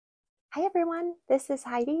Hi everyone, this is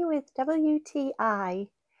Heidi with WTI,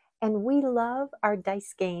 and we love our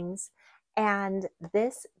dice games. And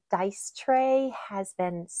this dice tray has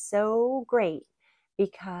been so great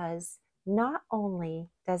because not only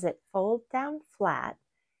does it fold down flat,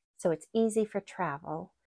 so it's easy for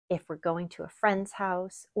travel if we're going to a friend's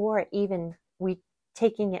house or even we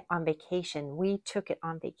taking it on vacation. We took it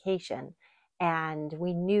on vacation and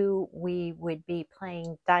we knew we would be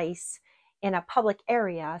playing dice in a public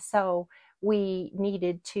area, so we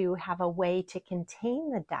needed to have a way to contain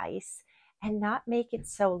the dice and not make it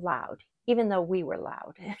so loud, even though we were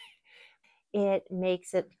loud. It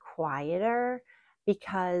makes it quieter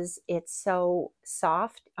because it's so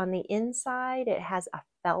soft on the inside. It has a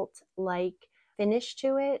felt-like finish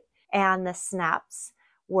to it, and the snaps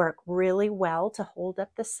work really well to hold up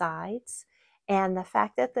the sides. And the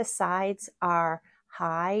fact that the sides are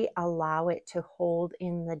high allow it to hold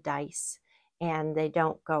in the dice and they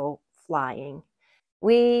don't go flying.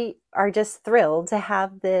 We are just thrilled to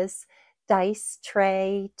have this dice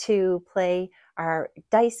tray to play our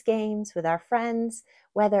dice games with our friends,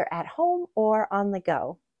 whether at home or on the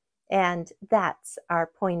go. And that's our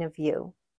point of view.